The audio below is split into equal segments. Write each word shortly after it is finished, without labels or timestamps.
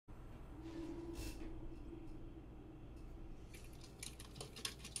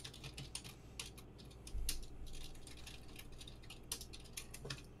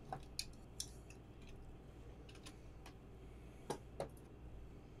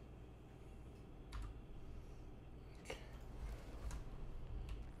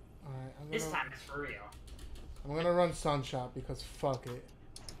This time it's for real. I'm gonna run Sunshot because fuck it.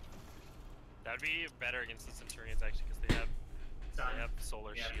 That would be better against the Centurions actually, because they have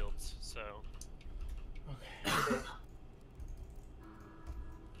solar shields. So. Okay.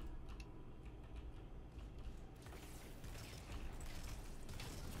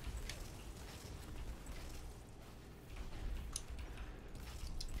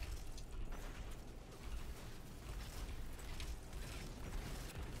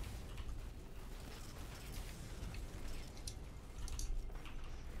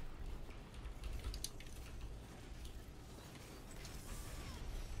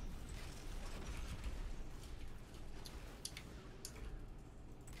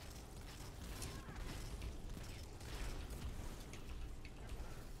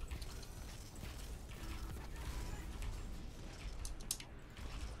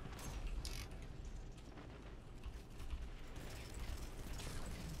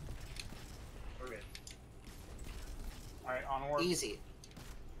 Alright, onward. Easy.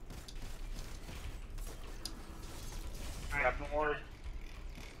 Grab onward.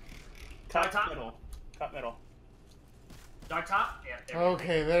 Cut middle. Cut middle. Dog top? Yeah, there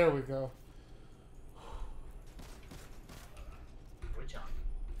Okay, there we go. Good job.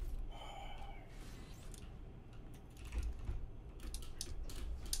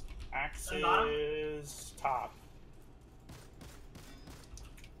 Axes top.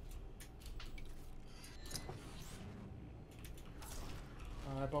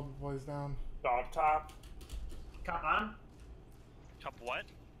 Alright, Bubble Boy's down. Dog top. Top bottom? Top what?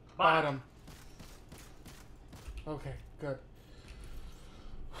 Bottom. Okay, good.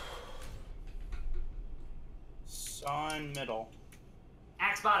 Sun middle.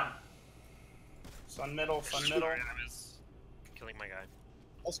 Axe bottom. Sun middle. Sun middle. Sorry, I was killing my guy.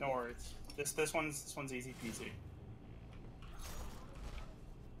 No worries. This one's easy peasy.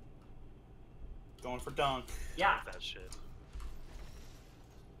 Going for dunk. Yeah. That shit.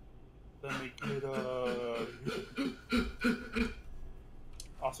 Then we get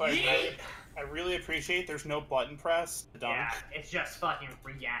Also, I really appreciate there's no button press to dunk. Yeah, it's just fucking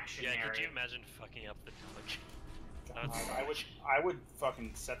reactionary. Yeah, could you imagine fucking up the dunk? I would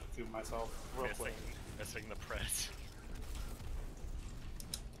fucking set the tube myself real quick. Missing the press.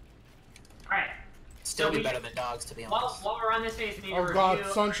 Alright. Still be better than dogs, to be honest. While we're on this phase, we need to Oh review... god,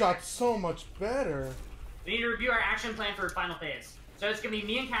 Sunshot's so much better. We need to review our action plan for final phase. So it's gonna be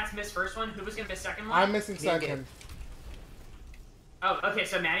me and Katz miss first one. Who was gonna miss second one? I'm missing second. Oh, okay.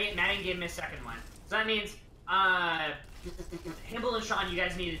 So Maddie and Gabe missed second one. So that means Himble and Sean, you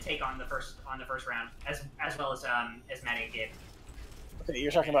guys need to take on the first round, as well as Maddie and Gabe. Okay,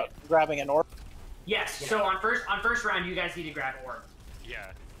 you're talking about grabbing an orb. Yes. Yeah. So on first round, you guys need to grab orb.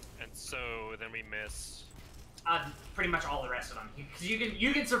 Yeah, and so then we miss. Pretty much all the rest of them, because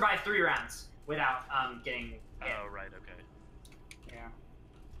you can survive 3 rounds without getting hit. Oh right, okay. Yeah.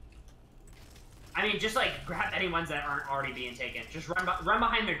 I mean, just like grab any ones that aren't already being taken. Just run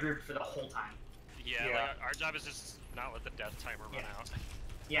behind the group for the whole time. Yeah, Yeah. like, our job is just not let the death timer run out.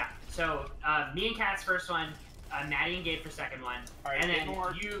 Yeah. So me and Kat's first one, Maddie and Gabe for second one, All right, and then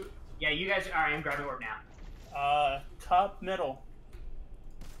orb. you guys. All right, I'm grabbing orb now. Top middle.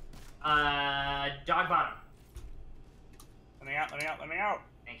 Dog bottom. Let me out. Let me out. Let me out.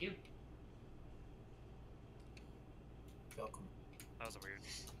 Thank you. Welcome. That was weird.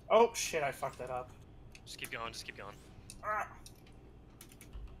 Oh shit! I fucked that up. Just keep going. Just keep going. Ah.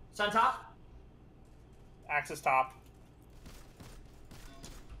 Sun top. Axis top.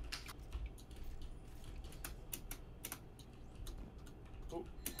 Ooh.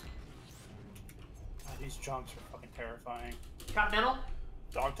 God, these jumps are fucking terrifying. Top middle.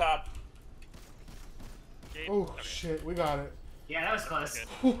 Dog top. Gabe? Oh Okay. shit, we got it. Yeah, that was close.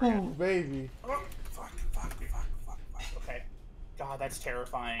 We're good. Ooh, baby. Oh, fuck. Okay. God, that's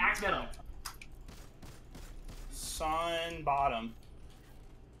terrifying. Axe middle. Sun bottom.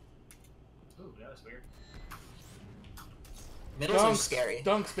 Ooh, that was weird. Middles are scary.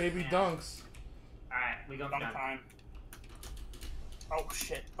 Dunks, baby, dunks. All right, we go for Dunk dunk. time. Oh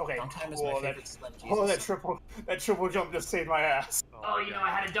shit. Okay. Dunk time is Oh, my that- favorite Slim Oh, Jesus. that triple jump just saved my ass. Oh, you know I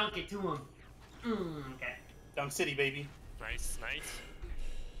had to dunk it to him. Okay. Dunk City, baby. Nice, nice.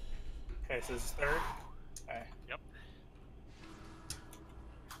 Okay, so this is third. Okay. Yep.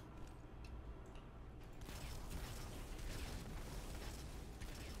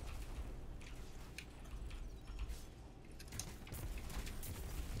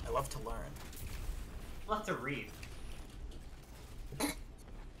 I love to learn. We'll have to read. This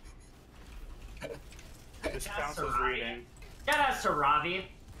That's counts as alright. reading. Shout out to Ravi.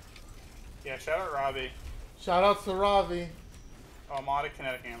 Yeah, shout out Robbie. Shout out to Ravi. Oh, modded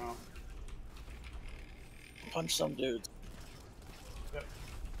kinetic ammo. punch some dudes. Yep.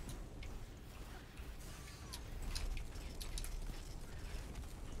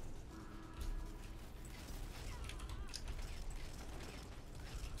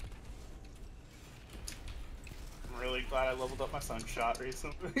 I'm really glad I leveled up my sunshot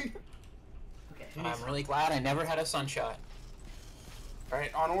recently. Okay. I'm really glad I never had a sunshot.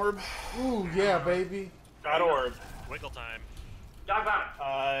 Alright, on orb. Ooh, yeah, baby. Got orb. Wiggle time. Dog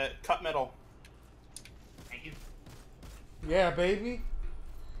bottom. Cut middle. Thank you. Yeah, baby.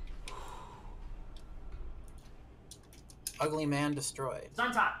 Ugly man destroyed. It's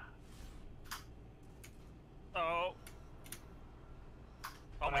on top. Oh.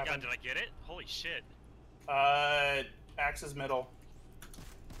 Oh my god, happened? did I get it? Holy shit. Axe is middle.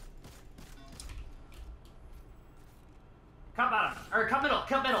 Cut bottom. Or cut middle.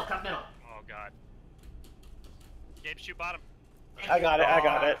 Cut middle. Cut middle. Oh god. Gabe, shoot bottom. I got it. I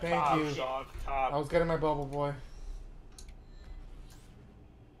got it. Thank Top, you. Dog, I top. was getting my bubble boy.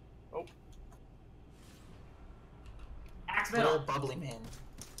 Oh, Axe Little middle. bubbly man.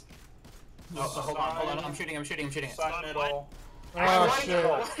 Oh, hold on. I'm shooting it. sun middle. Oh, Why shit.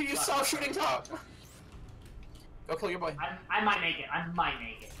 why are you stop shooting top? Go kill your boy. I might make it. I might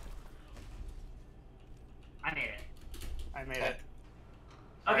make it. I made it. I made Okay. it.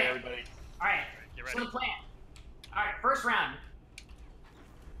 Alright, Okay. everybody. Alright. Get So ready. the plan. Alright, first round.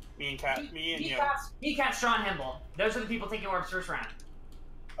 Me and you. Meecat, Sean Himble. Those are the people taking orbs first round.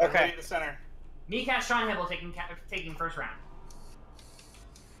 Everybody Okay. at the center. Meecat, Sean Himble taking first round.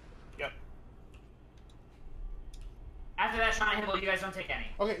 Yep. After that, Sean Himble, you guys don't take any.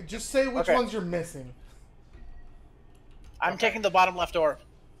 Okay, just say which Okay. ones you're missing. I'm taking the bottom left orb.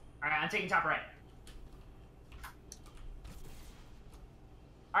 Alright, I'm taking top right.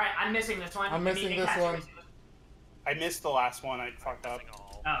 Alright, I'm missing this one. I'm missing Me and this Cat's one. missing this- I missed the last one. I fucked up.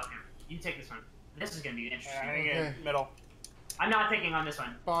 All. Oh, okay. You take this one. This is gonna be interesting. I think Okay. middle. I'm not taking on this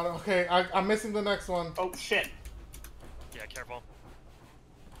one. Bottom. Okay, I'm missing the next one. Oh shit. Yeah, careful.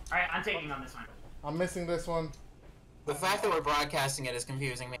 Alright, I'm taking on this one. I'm missing this one. The fact that we're broadcasting it is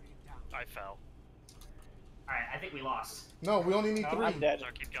confusing me. I fell. Alright, I think we lost. No, we only need No, 3. I'm dead. No,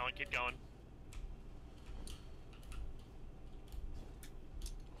 keep going, keep going.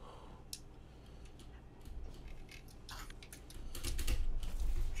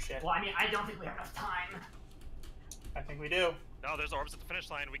 Shit. Well, I mean, I don't think we have enough time. I think we do. No, there's orbs at the finish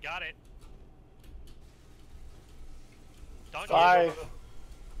line. We got it. Dunk it. 5. Oh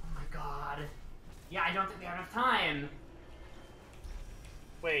my god. Yeah, I don't think we have enough time.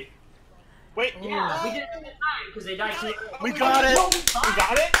 Wait. Wait. Yeah, we didn't have enough time because they died too. We got it. We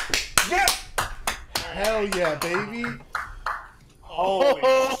got it? Yeah! Hell yeah, baby. Holy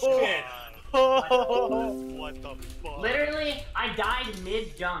shit. What the fuck? Literally, I died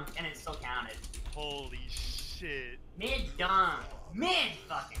mid-dunk and it still counted. Holy shit. Mid-dunk.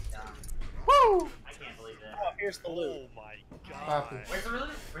 Mid-fucking-dunk. Woo! I can't believe that. Oh, here's the loot. Oh my god. Happy. Where's the loot?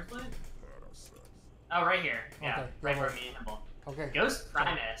 Where's the loot? Oh, right here. Yeah, Okay, right go where ahead. me and Himble. Okay. Ghost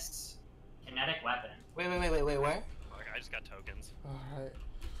Primus. Kinetic weapon. Wait, where? Okay, I just got tokens. Alright.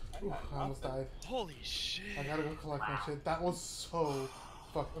 Ooh, I almost died. Holy shit. I gotta go collect my shit. That was so...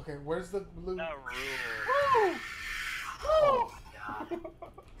 Fuck. Okay, where's the loot? That rule. Oh my god.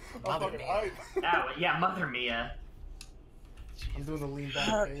 I'm Mother fucking Mia. hype. That was, yeah, Mother Mia. I'm doing the lean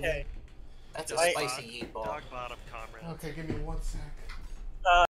back. baby. Okay. That's a Dog spicy yeet ball. Dog bottom, comrade. Okay, give me 1 sec.